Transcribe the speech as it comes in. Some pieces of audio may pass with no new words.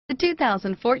The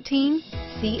 2014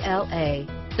 CLA.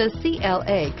 The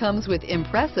CLA comes with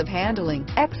impressive handling,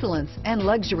 excellence, and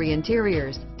luxury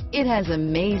interiors. It has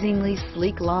amazingly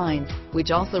sleek lines, which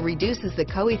also reduces the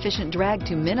coefficient drag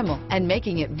to minimal and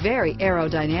making it very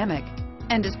aerodynamic,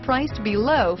 and is priced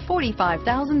below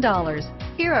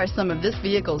 $45,000. Here are some of this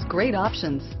vehicle's great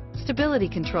options: stability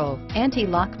control,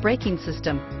 anti-lock braking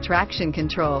system, traction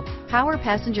control, power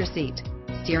passenger seat,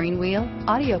 steering wheel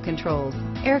audio controls,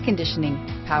 air conditioning,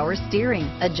 power steering,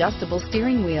 adjustable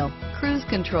steering wheel, cruise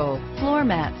control, floor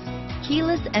mats,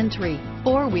 keyless entry,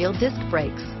 four-wheel disc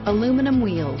brakes, aluminum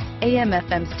wheels,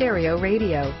 AM/FM stereo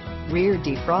radio, rear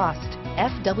defrost,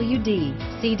 FWD,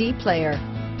 CD player,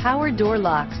 power door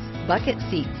locks, bucket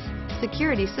seats,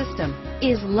 security system.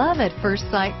 Is love at first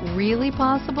sight really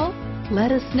possible?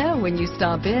 Let us know when you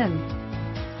stop in.